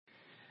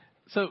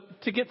So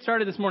to get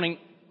started this morning,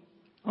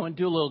 I want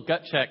to do a little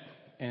gut check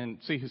and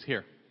see who's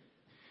here.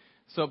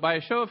 So by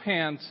a show of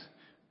hands,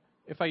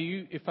 if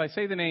I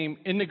say the name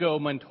Inigo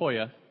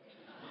Montoya,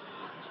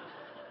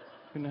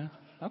 you know,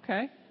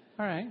 okay,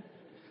 all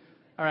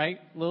right,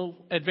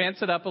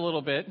 advance it up a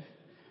little bit.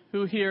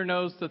 Who here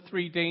knows the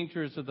 3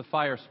 dangers of the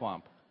fire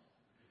swamp?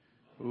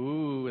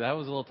 Ooh, that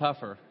was a little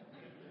tougher.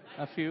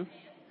 A few.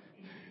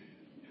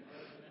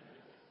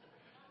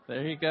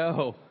 There you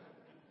go.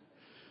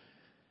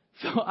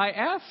 So I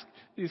ask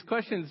these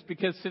questions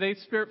because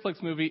today's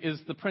Spiritflix movie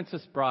is The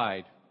Princess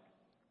Bride.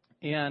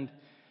 And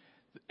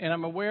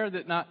I'm aware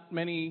that not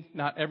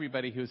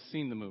everybody who's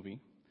seen the movie,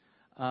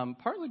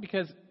 partly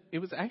because it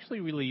was actually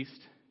released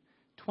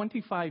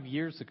 25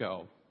 years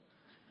ago,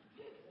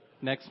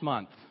 next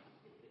month.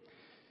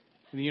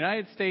 In the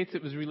United States,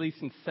 it was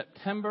released in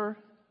September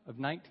of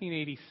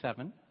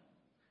 1987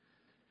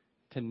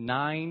 to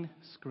 9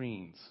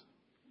 screens.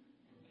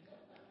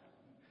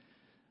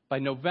 By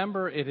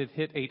November, it had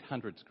hit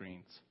 800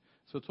 screens.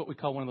 So it's what we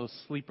call one of those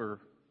sleeper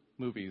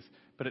movies.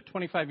 But at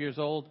 25 years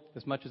old,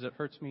 as much as it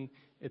hurts me,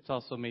 it's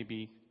also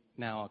maybe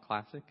now a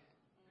classic.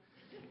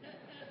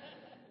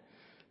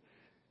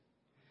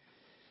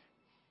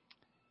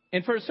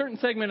 And for a certain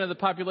segment of the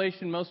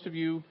population, most of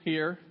you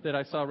here that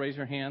I saw raise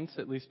your hands,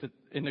 at least at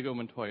Inigo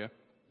Montoya,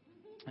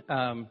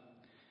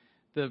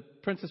 The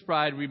Princess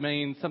Bride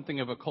remains something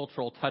of a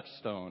cultural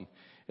touchstone.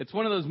 It's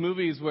one of those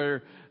movies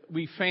where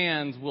we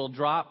fans will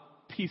drop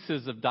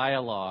pieces of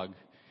dialogue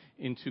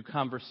into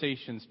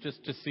conversations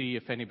just to see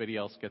if anybody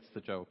else gets the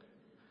joke.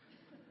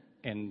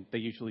 And they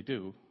usually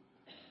do.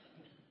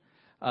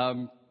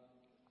 Oh,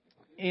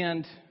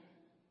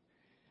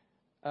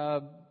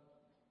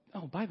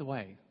 by the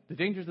way, the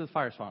dangers of the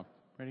fire swamp.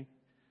 Ready?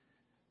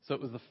 So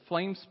it was the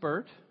flame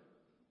spurt,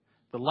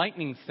 the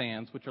lightning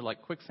sands, which are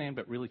like quicksand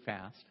but really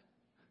fast,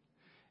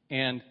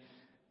 and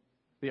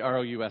the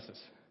ROUSs,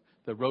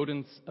 the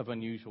rodents of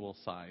unusual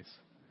size.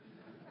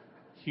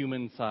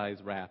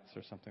 Human-sized rats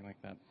or something like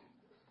that.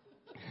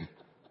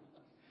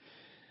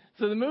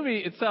 So the movie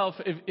itself,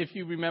 if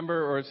you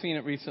remember or have seen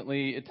it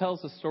recently, it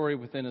tells a story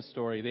within a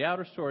story. The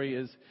outer story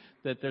is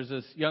that there's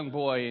this young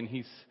boy and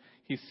he's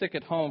sick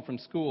at home from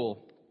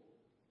school.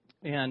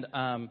 And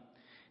I'm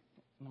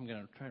going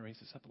to try to raise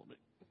this up a little bit.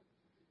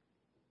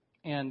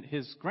 And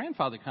his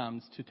grandfather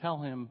comes to tell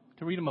him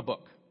to read him a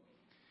book.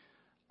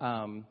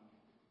 And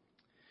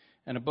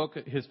a book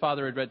his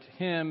father had read to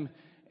him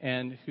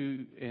and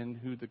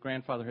who the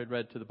grandfather had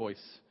read to the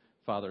boy's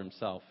father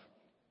himself.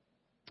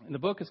 And the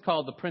book is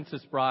called The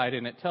Princess Bride,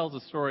 and it tells the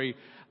story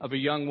of a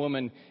young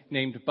woman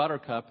named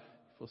Buttercup.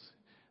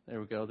 There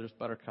we go, there's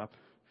Buttercup.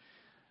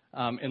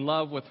 In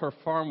love with her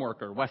farm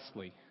worker,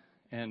 Wesley.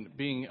 And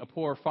being a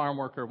poor farm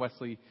worker,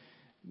 Wesley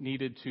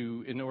needed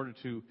to, in order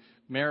to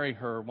marry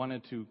her,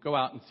 wanted to go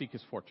out and seek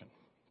his fortune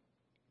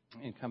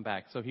and come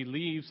back. So he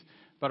leaves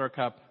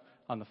Buttercup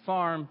on the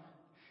farm,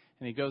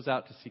 and he goes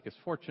out to seek his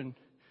fortune.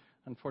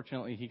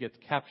 Unfortunately, he gets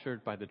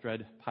captured by the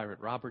dread pirate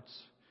Roberts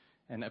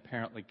and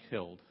apparently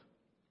killed.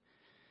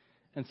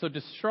 And so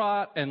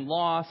distraught and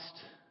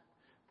lost,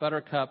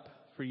 Buttercup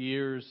for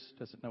years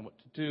doesn't know what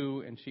to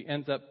do, and she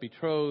ends up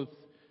betrothed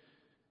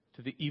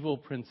to the evil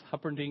Prince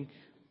Humperdinck,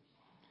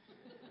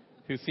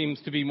 who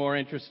seems to be more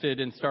interested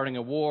in starting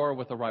a war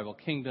with a rival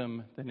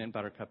kingdom than in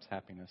Buttercup's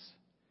happiness.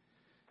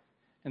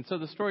 And so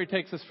the story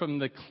takes us from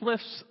the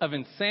cliffs of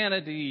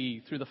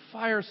insanity through the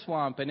fire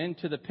swamp and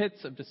into the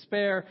pits of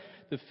despair.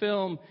 The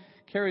film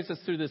carries us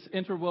through this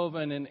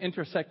interwoven and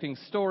intersecting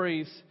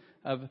stories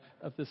of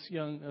this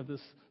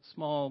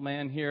small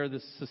man here,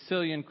 this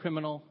Sicilian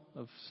criminal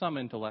of some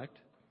intellect,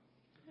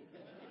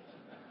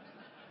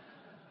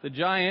 the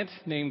giant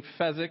named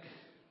Fezzik,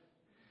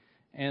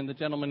 and the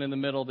gentleman in the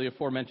middle, the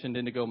aforementioned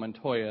Inigo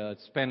Montoya, a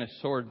Spanish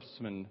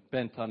swordsman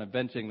bent on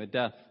avenging the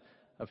death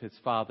of his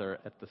father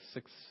at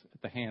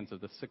the hands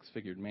of the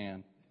 6-figured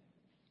man.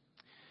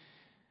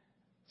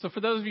 So for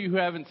those of you who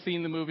haven't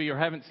seen the movie or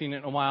haven't seen it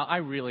in a while, I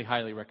really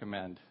highly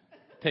recommend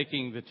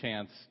taking the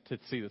chance to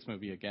see this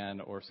movie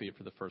again or see it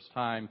for the first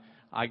time.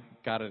 I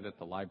got it at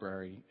the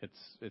library.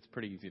 It's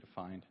pretty easy to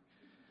find.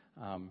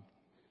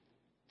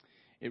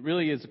 It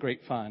really is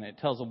great fun. It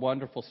tells a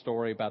wonderful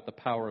story about the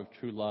power of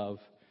true love.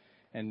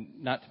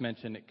 And not to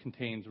mention, it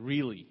contains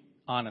really,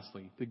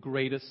 honestly, the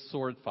greatest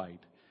sword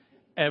fight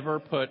ever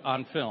put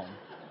on film.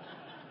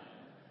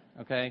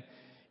 Okay?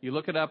 You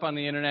look it up on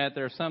the internet.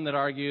 There are some that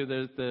argue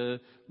that the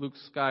Luke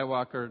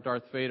Skywalker,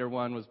 Darth Vader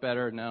one was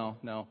better. No,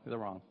 they're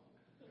wrong.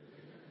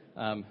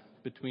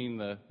 Between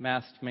the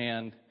Masked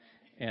Man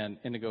and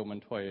Inigo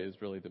Montoya is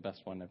really the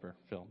best one ever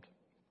filmed.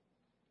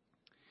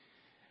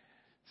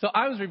 So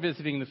I was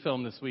revisiting the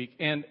film this week,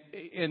 and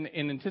in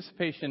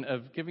anticipation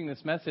of giving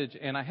this message,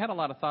 and I had a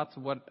lot of thoughts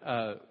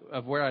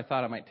of where I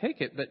thought I might take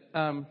it. But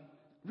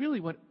really,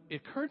 what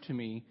occurred to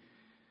me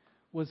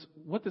was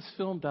what this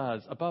film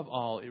does. Above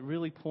all, it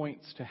really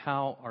points to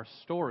how our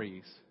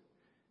stories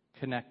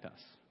connect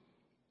us,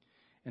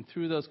 and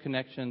through those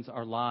connections,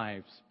 our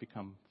lives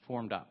become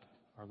formed up.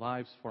 Our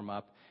lives form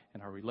up,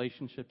 and our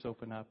relationships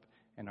open up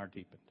and are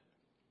deepened.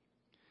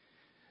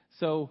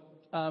 So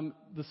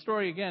the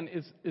story, again,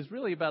 is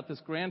really about this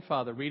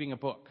grandfather reading a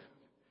book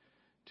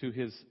to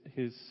his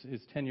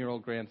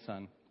 10-year-old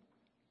grandson.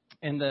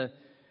 And the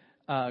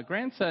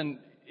grandson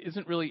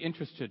isn't really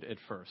interested at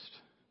first.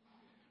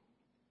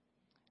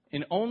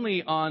 And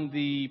only on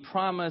the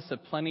promise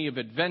of plenty of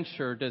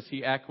adventure does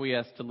he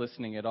acquiesce to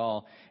listening at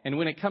all. And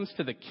when it comes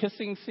to the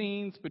kissing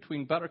scenes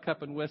between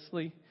Buttercup and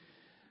Wesley,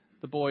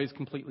 the boy is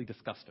completely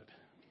disgusted.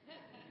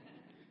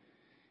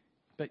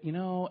 But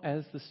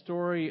as the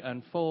story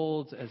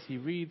unfolds, as he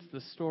reads the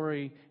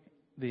story,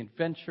 the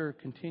adventure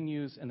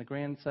continues and the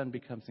grandson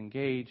becomes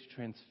engaged,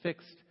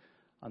 transfixed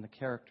on the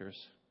characters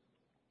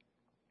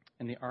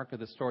and the arc of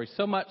the story.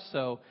 So much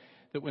so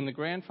that when the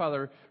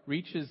grandfather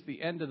reaches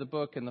the end of the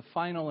book and the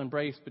final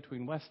embrace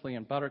between Wesley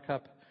and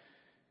Buttercup,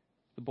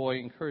 the boy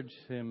encourages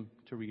him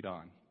to read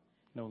on,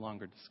 no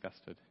longer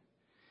disgusted.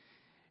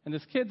 And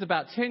this kid's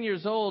about 10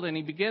 years old, and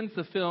he begins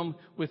the film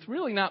with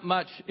really not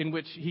much in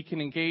which he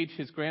can engage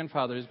his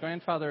grandfather. His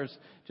grandfather is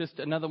just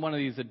another one of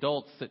these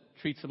adults that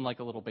treats him like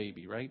a little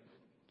baby, right?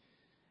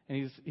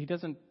 And he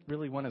doesn't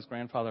really want his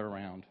grandfather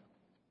around.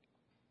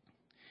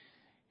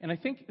 And I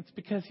think it's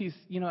because he's,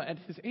 at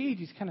his age,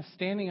 he's kind of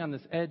standing on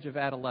this edge of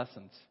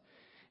adolescence.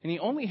 And he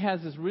only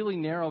has this really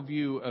narrow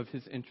view of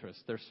his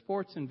interests. They're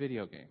sports and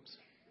video games,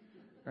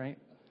 right?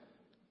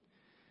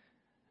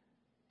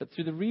 But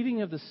through the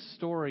reading of the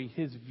story,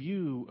 his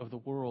view of the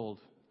world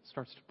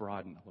starts to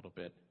broaden a little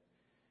bit.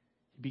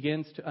 He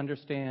begins to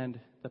understand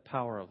the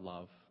power of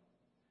love,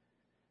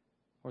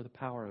 or the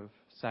power of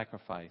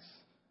sacrifice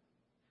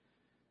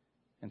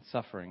and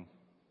suffering.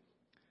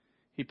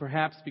 He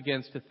perhaps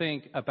begins to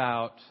think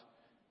about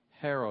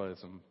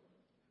heroism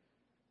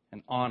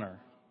and honor.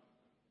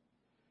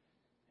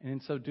 And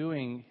in so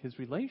doing, his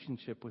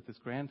relationship with his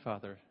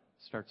grandfather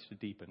starts to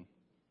deepen.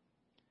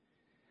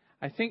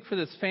 I think for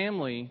this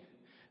family,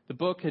 the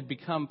book had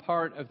become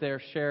part of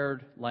their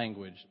shared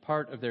language,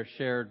 part of their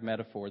shared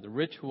metaphor. The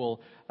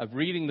ritual of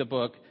reading the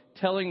book,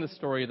 telling the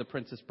story of the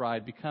Princess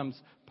Bride, becomes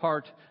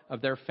part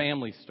of their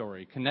family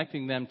story,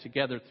 connecting them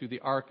together through the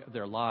arc of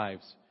their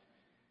lives.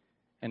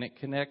 And it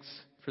connects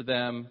for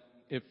them,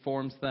 it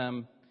forms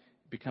them,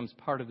 it becomes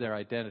part of their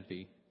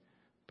identity,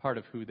 part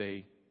of who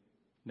they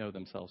know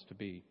themselves to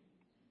be.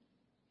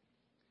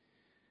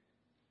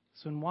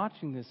 So in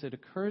watching this, it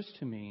occurs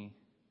to me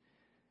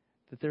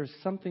that there's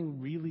something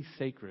really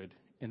sacred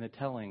in the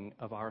telling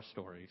of our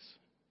stories.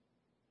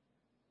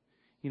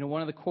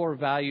 One of the core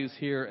values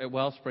here at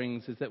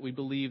Wellsprings is that we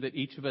believe that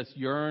each of us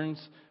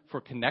yearns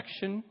for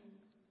connection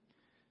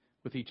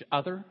with each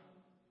other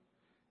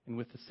and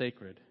with the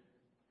sacred.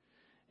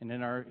 And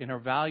in our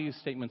value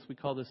statements, we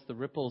call this the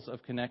ripples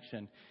of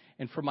connection.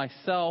 And for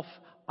myself,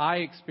 I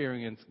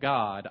experience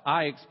God,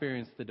 I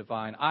experience the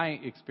divine, I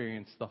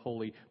experience the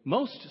holy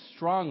most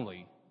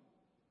strongly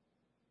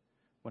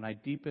when I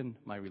deepen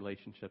my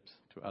relationships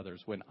to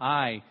others, when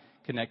I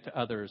connect to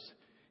others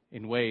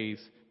in ways,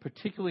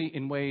 particularly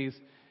in ways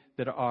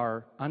that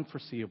are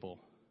unforeseeable,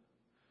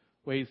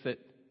 ways that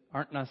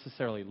aren't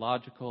necessarily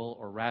logical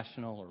or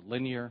rational or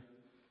linear,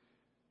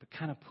 but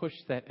kind of push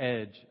that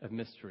edge of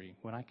mystery.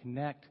 When I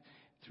connect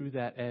through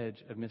that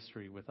edge of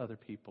mystery with other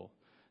people,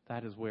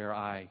 that is where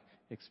I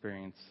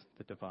experience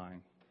the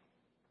divine.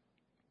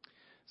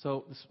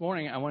 So this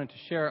morning I wanted to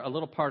share a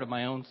little part of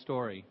my own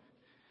story,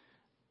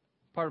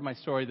 part of my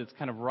story that's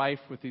kind of rife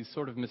with these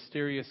sort of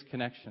mysterious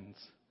connections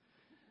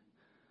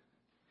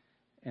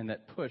and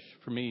that push,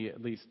 for me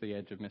at least, the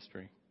edge of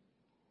mystery.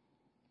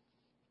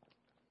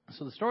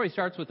 So the story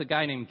starts with a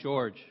guy named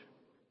George.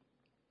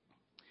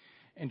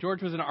 And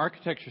George was an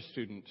architecture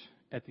student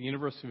at the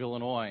University of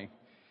Illinois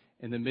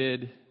in the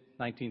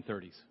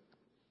mid-1930s.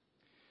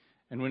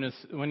 And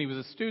when he was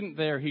a student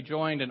there, he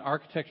joined an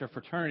architecture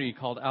fraternity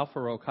called Alpha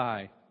Rho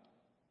Chi.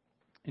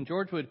 And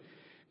George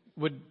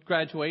would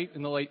graduate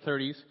in the late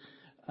 30s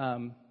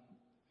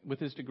with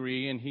his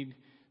degree, and he'd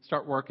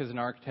start work as an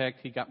architect.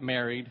 He got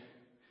married,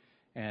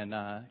 and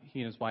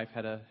he and his wife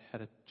had a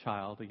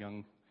child, a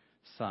young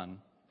son.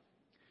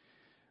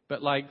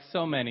 But like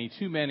so many,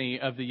 too many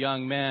of the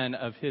young men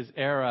of his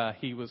era,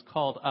 he was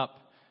called up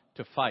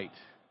to fight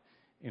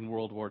in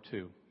World War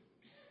II.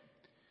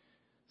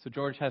 So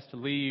George has to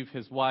leave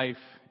his wife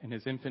and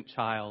his infant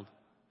child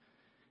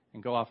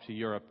and go off to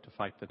Europe to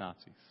fight the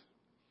Nazis.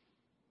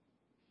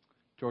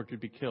 George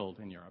would be killed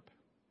in Europe.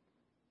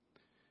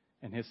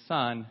 And his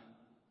son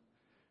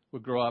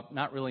would grow up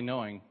not really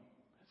knowing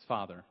his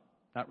father,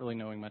 not really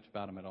knowing much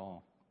about him at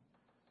all.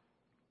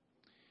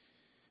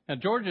 Now,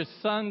 George's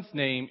son's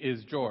name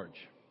is George,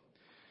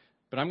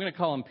 but I'm going to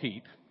call him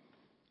Pete,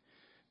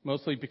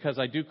 mostly because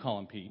I do call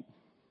him Pete,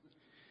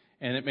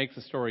 and it makes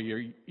the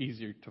story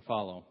easier to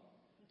follow.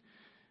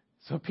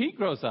 So Pete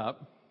grows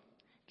up,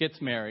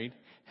 gets married,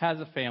 has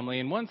a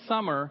family, and one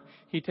summer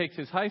he takes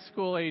his high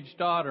school-age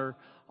daughter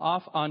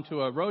off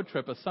onto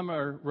a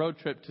summer road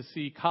trip to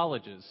see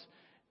colleges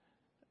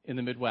in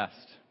the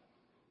Midwest.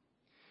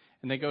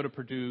 And they go to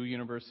Purdue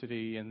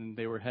University, and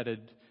they were headed,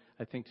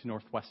 I think, to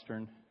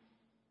Northwestern.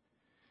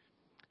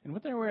 And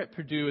when they were at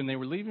Purdue and they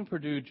were leaving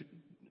Purdue,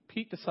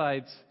 Pete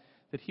decides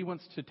that he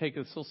wants to take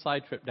this little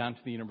side trip down to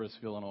the University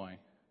of Illinois.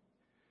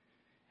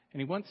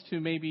 And he wants to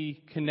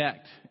maybe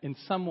connect in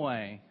some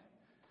way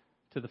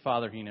to the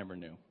father he never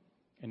knew.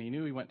 And he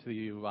knew he went to the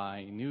U of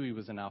I. He knew he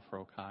was an Alpha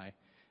Rho Chi.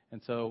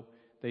 And so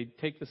they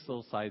take this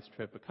little side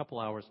trip a couple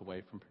hours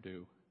away from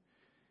Purdue.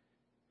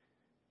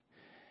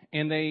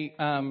 And they,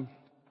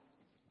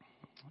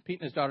 Pete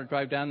and his daughter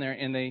drive down there,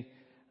 and they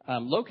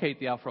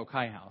locate the Alpha Rho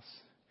Chi house.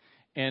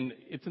 And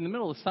it's in the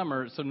middle of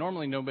summer, so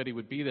normally nobody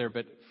would be there,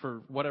 but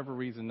for whatever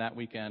reason that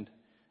weekend,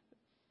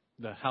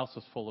 the house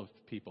was full of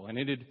people. And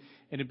it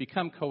had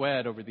become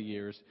co-ed over the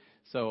years,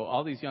 so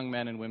all these young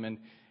men and women,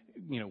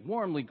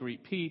 warmly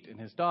greet Pete and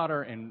his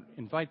daughter and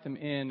invite them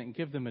in and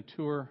give them a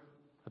tour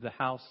of the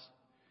house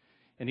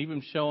and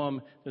even show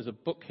them there's a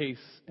bookcase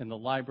in the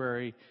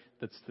library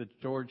that's the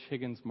George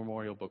Higgins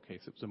Memorial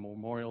bookcase. It was a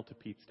memorial to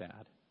Pete's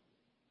dad.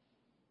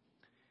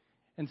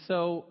 And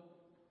so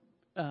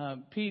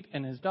Pete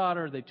and his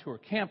daughter, they tour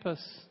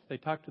campus, they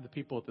talk to the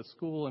people at the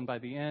school, and by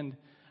the end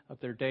of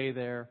their day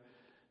there,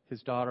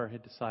 his daughter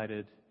had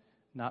decided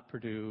not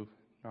Purdue,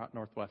 not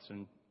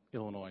Northwestern,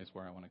 Illinois is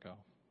where I want to go.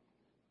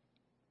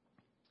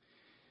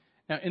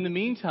 Now, in the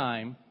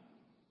meantime,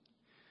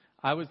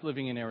 I was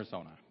living in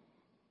Arizona.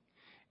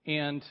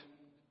 And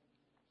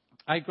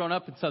I'd grown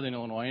up in Southern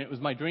Illinois, and it was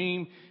my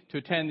dream to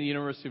attend the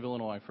University of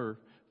Illinois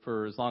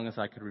for as long as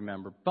I could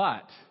remember.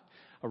 But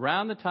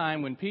around the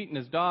time when Pete and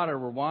his daughter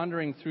were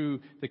wandering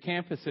through the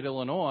campus at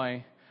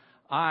Illinois,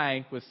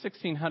 I was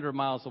 1,600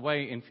 miles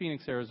away in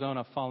Phoenix,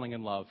 Arizona, falling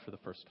in love for the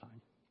first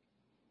time.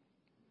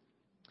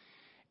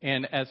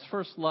 And as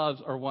first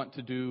loves are wont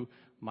to do,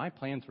 my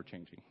plans were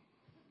changing.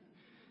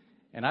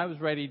 And I was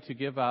ready to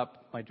give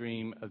up my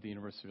dream of the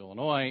University of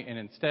Illinois and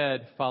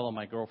instead follow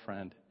my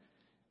girlfriend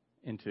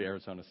into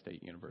Arizona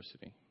State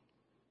University.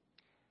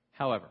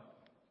 However,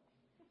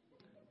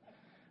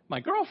 my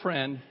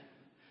girlfriend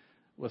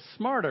was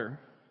smarter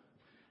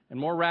and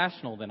more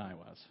rational than I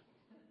was.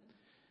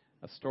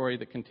 A story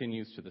that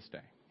continues to this day.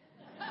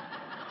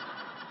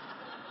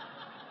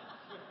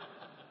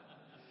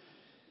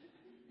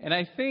 And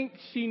I think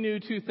she knew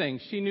two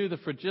things. She knew the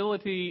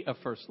fragility of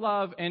first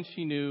love, and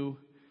she knew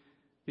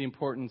the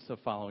importance of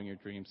following your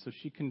dreams. So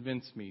she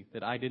convinced me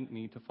that I didn't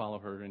need to follow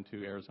her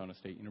into Arizona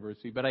State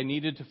University, but I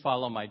needed to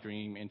follow my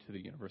dream into the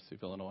University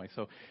of Illinois.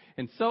 So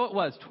it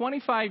was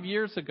 25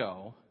 years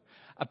ago,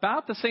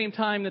 about the same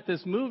time that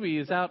this movie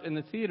is out in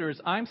the theaters,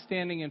 I'm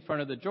standing in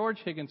front of the George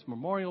Higgins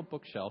Memorial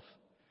Bookshelf,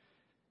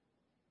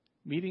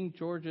 meeting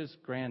George's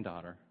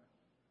granddaughter,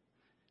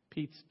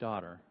 Pete's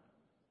daughter,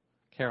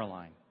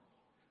 Caroline,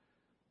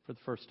 for the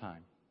first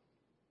time.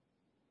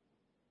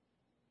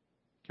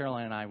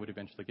 Caroline and I would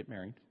eventually get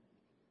married.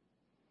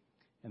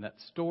 And that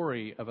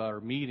story of our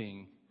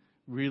meeting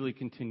really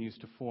continues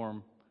to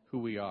form who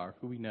we are,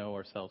 who we know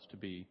ourselves to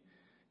be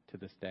to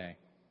this day.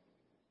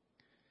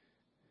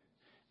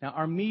 Now,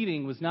 our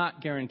meeting was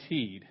not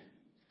guaranteed.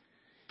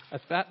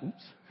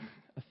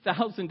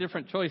 1,000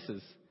 different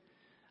choices,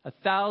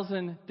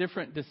 1,000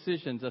 different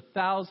decisions,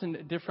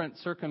 1,000 different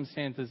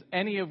circumstances,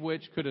 any of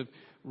which could have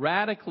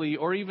radically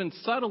or even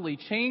subtly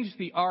changed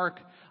the arc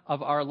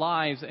of our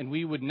lives, and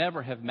we would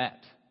never have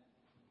met.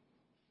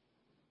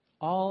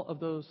 All of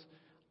those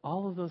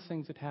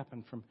things that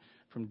happened,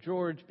 from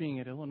George being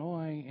at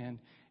Illinois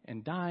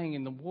and dying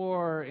in the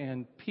war,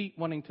 and Pete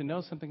wanting to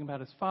know something about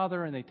his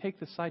father, and they take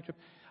the side trip.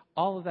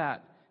 All of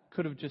that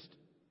could have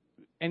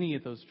any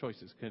of those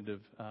choices could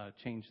have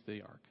changed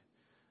the arc.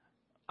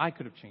 I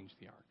could have changed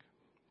the arc.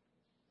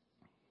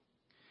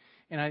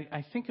 And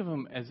I think of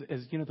them as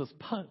those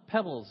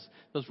pebbles,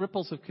 those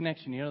ripples of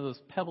connection.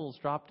 Those pebbles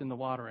dropped in the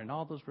water, and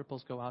all those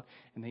ripples go out,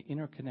 and they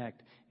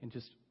interconnect in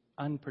just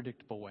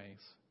unpredictable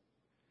ways.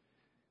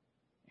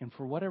 And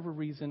for whatever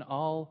reason,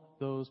 all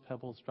those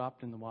pebbles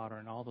dropped in the water,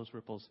 and all those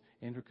ripples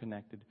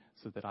interconnected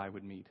so that I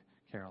would meet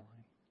Caroline.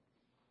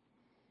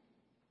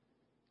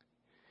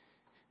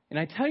 And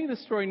I tell you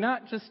this story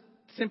not just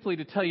simply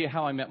to tell you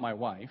how I met my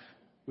wife,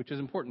 which is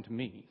important to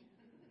me,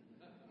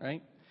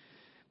 right?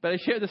 But I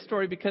share this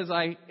story because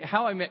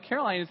how I met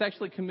Caroline is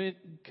actually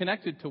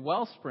connected to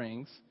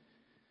Wellsprings,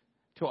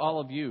 to all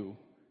of you.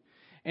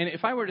 And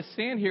if I were to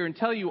stand here and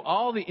tell you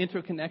all the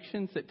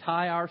interconnections that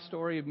tie our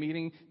story of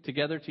meeting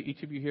together to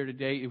each of you here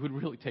today, it would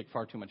really take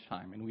far too much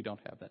time, and we don't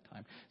have that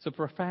time. So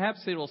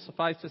perhaps it will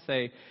suffice to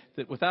say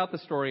that without the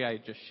story I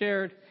just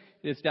shared,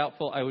 it is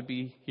doubtful I would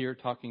be here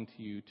talking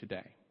to you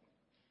today.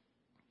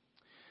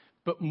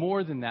 But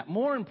more than that,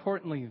 more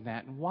importantly than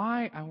that, and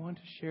why I want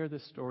to share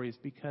this story is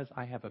because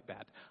I have a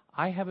bet.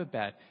 I have a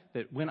bet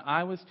that when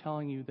I was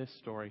telling you this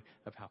story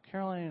of how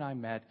Caroline and I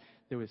met,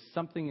 there was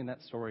something in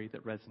that story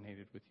that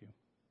resonated with you.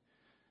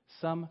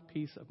 Some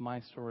piece of my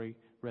story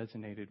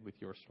resonated with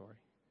your story.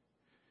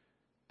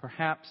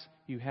 Perhaps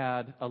you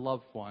had a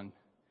loved one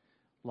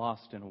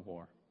lost in a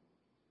war.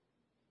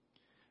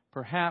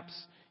 Perhaps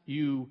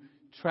you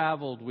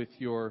traveled with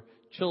your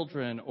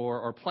children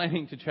or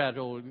planning to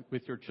travel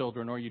with your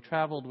children, or you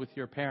traveled with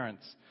your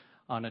parents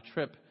on a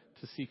trip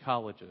to see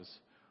colleges,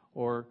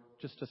 or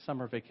just a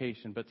summer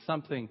vacation, but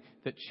something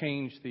that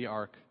changed the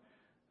arc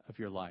of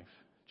your life.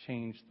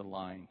 Change the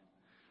line.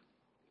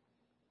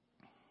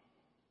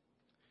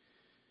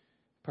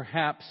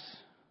 Perhaps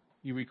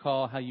you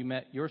recall how you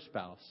met your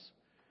spouse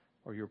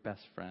or your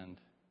best friend.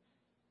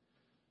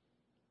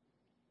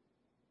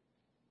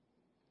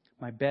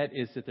 My bet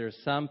is that there's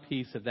some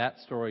piece of that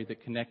story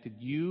that connected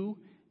you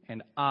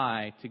and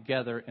I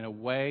together in a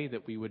way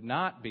that we would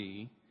not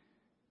be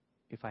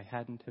if I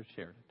hadn't have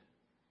shared it.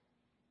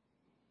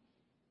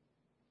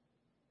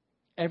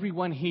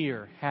 Everyone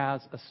here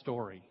has a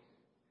story.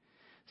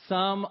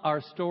 Some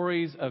are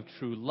stories of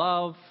true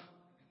love.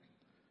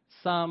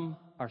 Some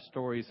are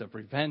stories of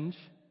revenge.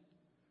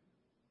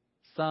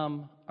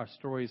 Some are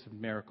stories of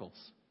miracles.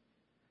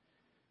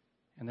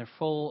 And they're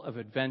full of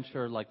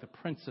adventure. Like the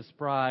Princess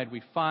Bride,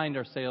 we find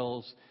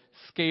ourselves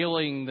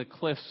scaling the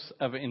cliffs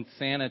of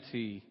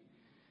insanity,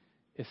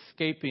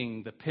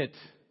 escaping the pit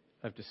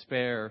of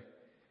despair,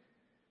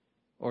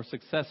 or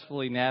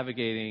successfully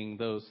navigating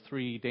those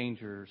three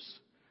dangers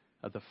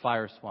of the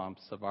fire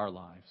swamps of our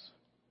lives.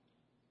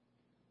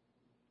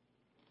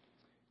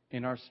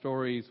 In our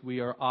stories, we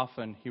are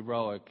often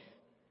heroic,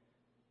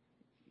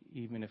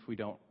 even if we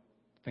don't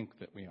think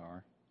that we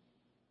are.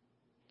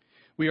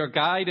 We are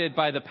guided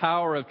by the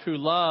power of true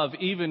love,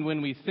 even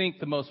when we think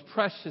the most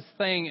precious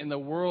thing in the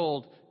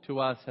world to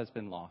us has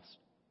been lost.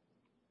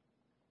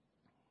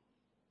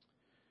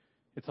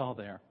 It's all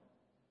there.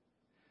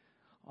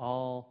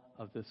 All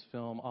of this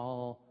film,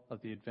 all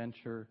of the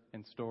adventure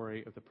and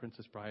story of the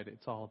Princess Bride,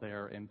 it's all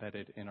there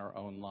embedded in our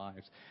own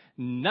lives.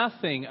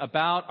 Nothing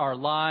about our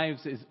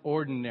lives is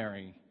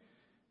ordinary,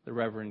 the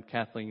Reverend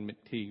Kathleen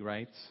McTeague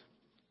writes.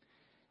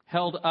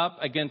 Held up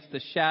against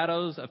the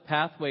shadows of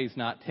pathways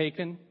not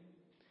taken,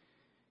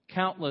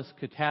 countless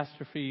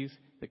catastrophes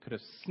that could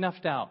have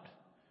snuffed out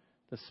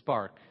the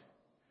spark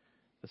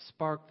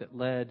that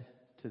led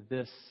to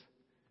this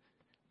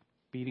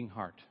beating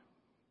heart,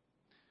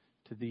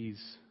 to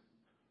these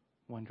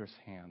wondrous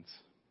hands.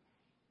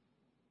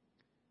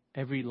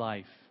 Every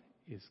life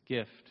is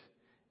gift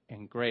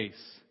and grace,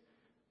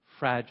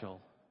 fragile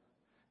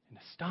and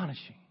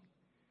astonishing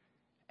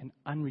and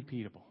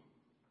unrepeatable.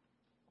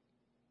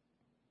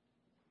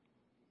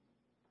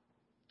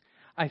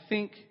 I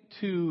think,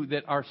 too,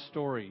 that our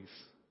stories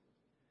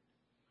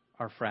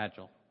are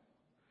fragile.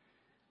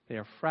 They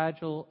are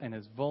fragile and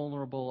as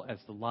vulnerable as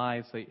the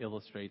lives they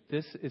illustrate.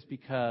 This is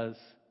because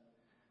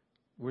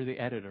we're the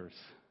editors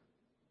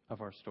of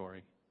our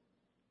story.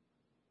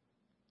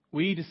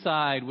 We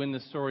decide when the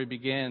story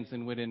begins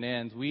and when it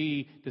ends.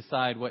 We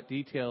decide what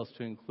details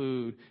to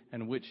include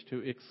and which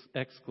to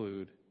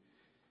exclude.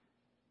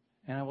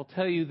 And I will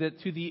tell you that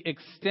to the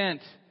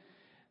extent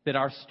that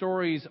our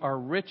stories are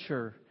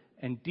richer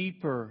and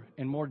deeper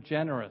and more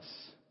generous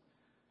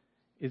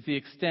is the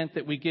extent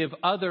that we give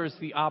others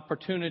the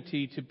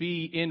opportunity to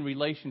be in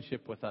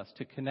relationship with us,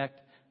 to connect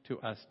to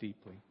us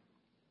deeply.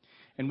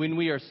 And when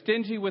we are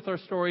stingy with our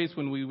stories,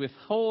 when we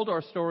withhold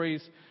our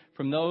stories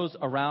from those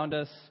around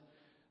us,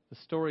 the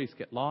stories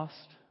get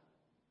lost.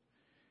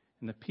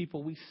 And the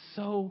people we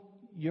so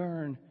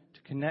yearn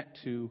to connect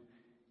to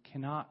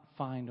cannot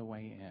find a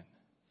way in,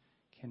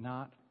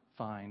 cannot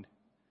find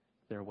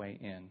their way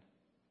in.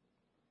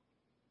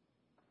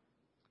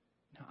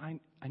 Now,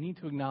 I need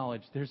to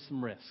acknowledge there's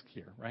some risk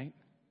here, right?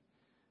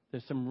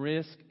 There's some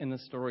risk in the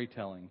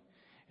storytelling.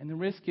 And the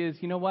risk is,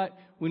 you know what?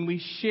 When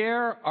we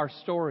share our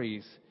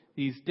stories,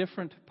 these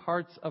different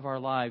parts of our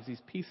lives,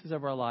 these pieces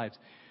of our lives,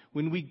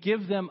 when we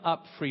give them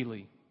up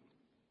freely,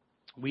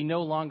 we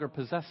no longer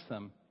possess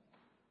them.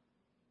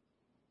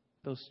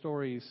 Those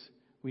stories,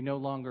 we no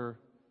longer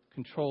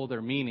control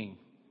their meaning.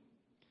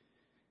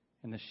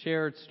 And the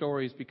shared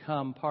stories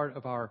become part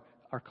of our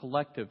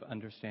collective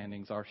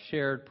understandings, our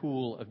shared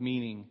pool of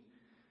meaning,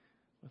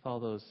 with all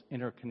those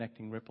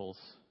interconnecting ripples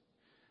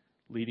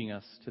leading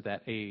us to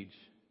that age,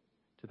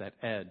 to that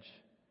edge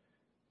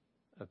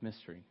of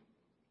mystery,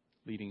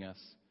 leading us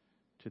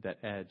to that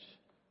edge,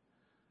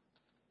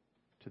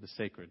 to the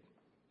sacred.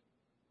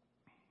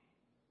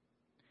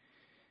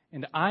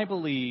 And I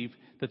believe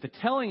that the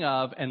telling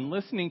of and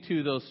listening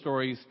to those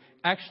stories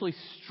actually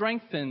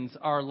strengthens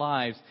our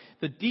lives.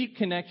 The deep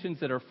connections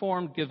that are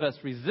formed give us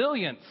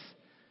resilience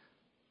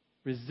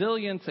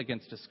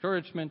against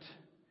discouragement.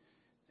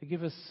 They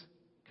give us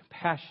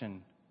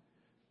compassion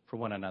for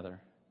one another.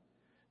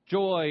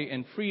 Joy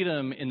and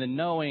freedom in the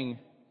knowing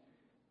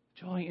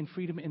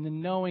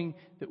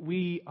that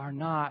we are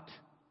not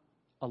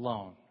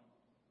alone.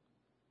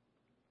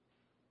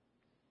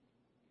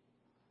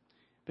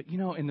 But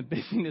in the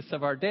busyness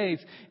of our days,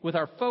 with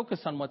our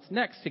focus on what's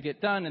next to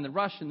get done and the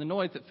rush and the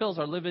noise that fills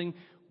our living,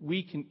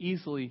 we can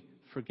easily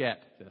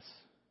forget this.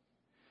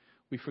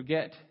 We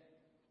forget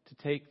to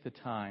take the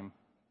time,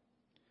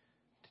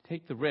 to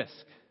take the risk,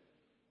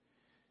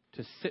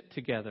 to sit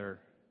together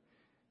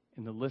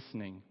in the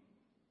listening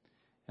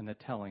and the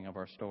telling of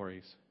our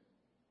stories.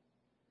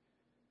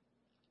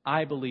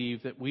 I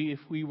believe that if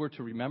we were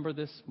to remember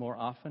this more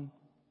often,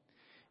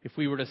 if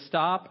we were to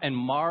stop and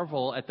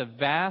marvel at the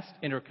vast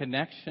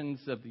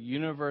interconnections of the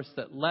universe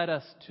that led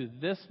us to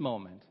this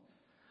moment,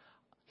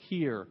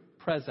 here,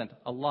 present,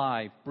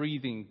 alive,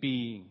 breathing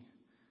being,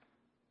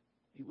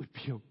 it would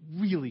be a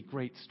really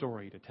great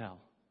story to tell.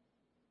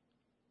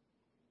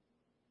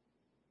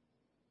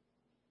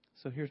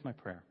 So here's my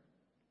prayer.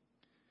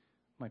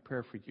 My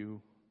prayer for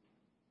you,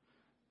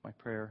 my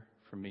prayer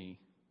for me,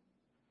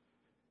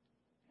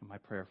 and my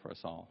prayer for us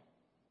all.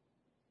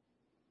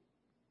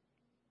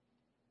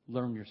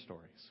 Learn your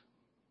stories.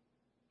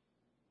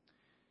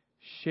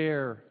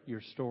 Share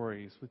your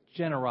stories with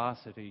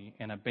generosity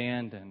and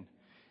abandon.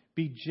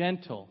 Be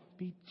gentle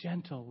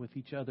with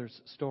each other's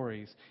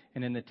stories.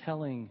 And in the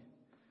telling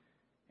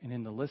and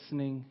in the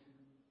listening,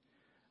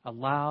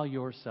 allow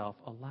yourself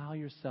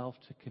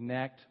to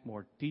connect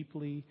more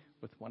deeply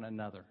with one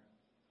another.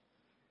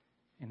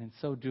 And in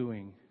so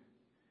doing,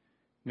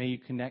 may you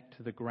connect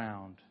to the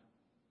ground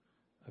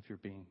of your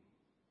being,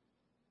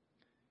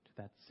 to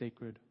that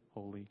sacred,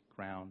 holy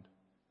ground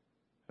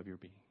of your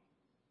being.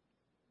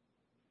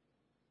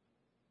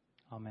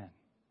 Amen.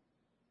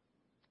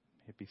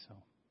 May it be so.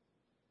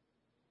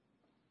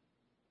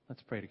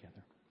 Let's pray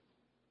together.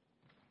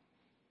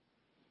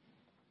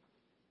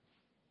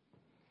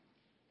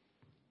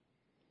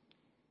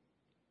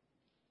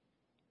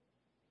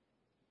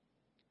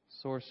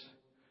 Source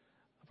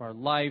of our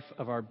life,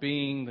 of our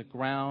being, the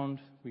ground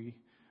we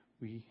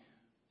are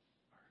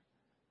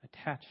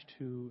attached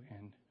to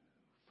and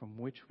from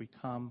which we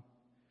come.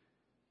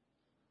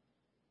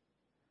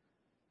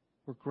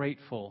 We're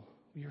grateful.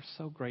 We are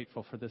so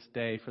grateful for this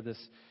day, for this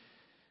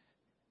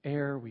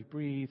air we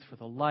breathe, for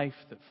the life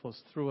that flows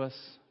through us,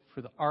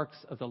 for the arcs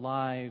of the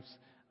lives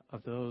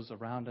of those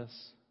around us.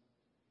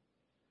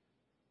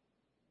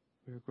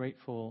 We are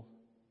grateful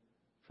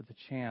for the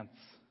chance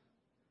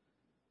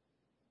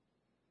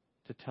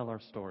to tell our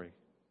story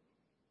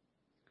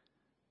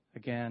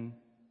again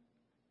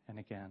and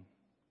again,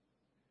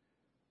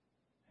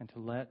 and to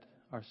let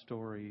our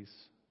stories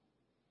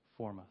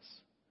form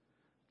us.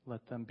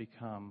 Let them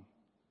become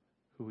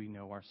who we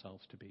know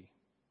ourselves to be.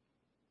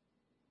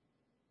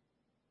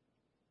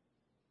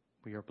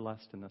 We are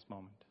blessed in this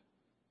moment,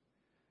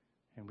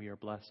 and we are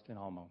blessed in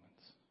all moments.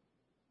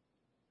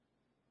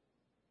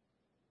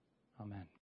 Amen.